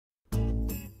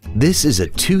This is a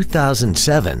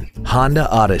 2007 Honda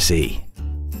Odyssey.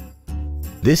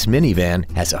 This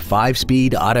minivan has a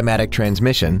 5-speed automatic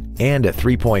transmission and a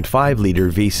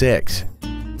 3.5-liter V6.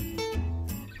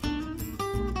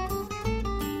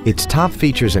 Its top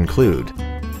features include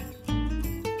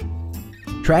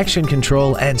traction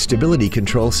control and stability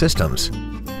control systems,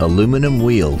 aluminum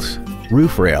wheels,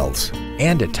 roof rails,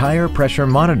 and a tire pressure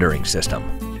monitoring system.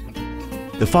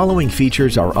 The following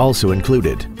features are also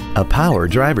included: a power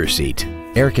driver's seat,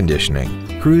 air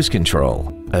conditioning, cruise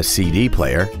control, a CD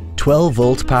player,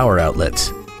 12-volt power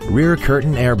outlets, rear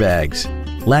curtain airbags,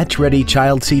 latch-ready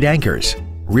child seat anchors,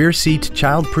 rear seat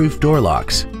child-proof door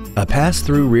locks, a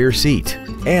pass-through rear seat,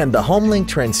 and the HomeLink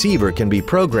transceiver can be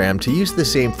programmed to use the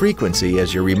same frequency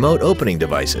as your remote opening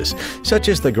devices, such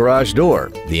as the garage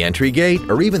door, the entry gate,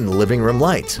 or even the living room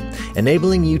lights,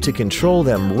 enabling you to control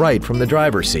them right from the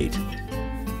driver's seat.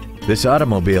 This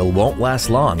automobile won't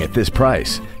last long at this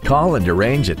price. Call and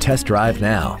arrange a test drive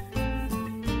now.